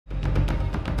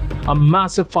A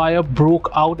massive fire broke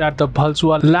out at the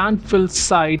Bhalswa landfill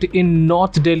site in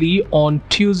North Delhi on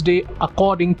Tuesday,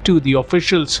 according to the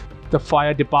officials. The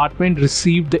fire department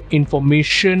received the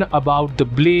information about the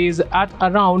blaze at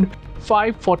around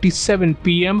 5:47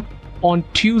 p.m. on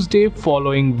Tuesday,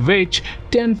 following which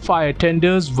 10 fire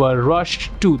tenders were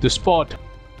rushed to the spot.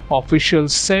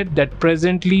 Officials said that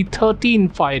presently 13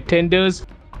 fire tenders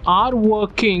are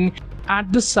working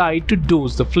at the site to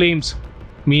douse the flames.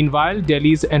 Meanwhile,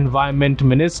 Delhi's Environment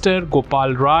Minister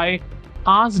Gopal Rai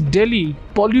asked Delhi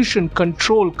Pollution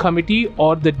Control Committee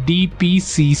or the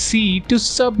DPCC to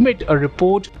submit a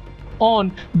report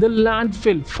on the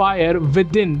landfill fire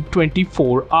within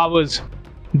 24 hours.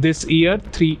 This year,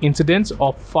 3 incidents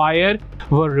of fire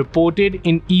were reported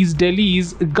in East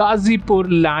Delhi's Ghazipur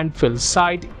landfill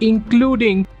site,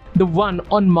 including the one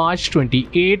on March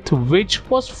 28th, which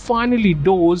was finally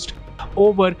doused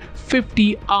over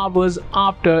 50 hours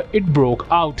after it broke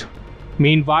out.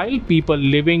 Meanwhile, people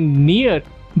living near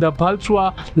the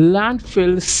Bhalswa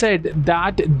landfill said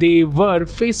that they were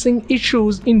facing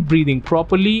issues in breathing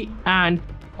properly and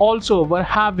also were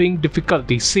having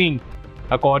difficulty seeing.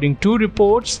 According to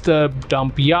reports, the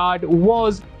dump yard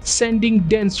was sending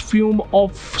dense fume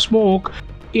of smoke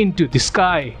into the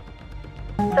sky.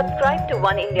 Subscribe to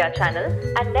Oneindia channel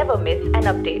and never miss an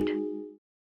update.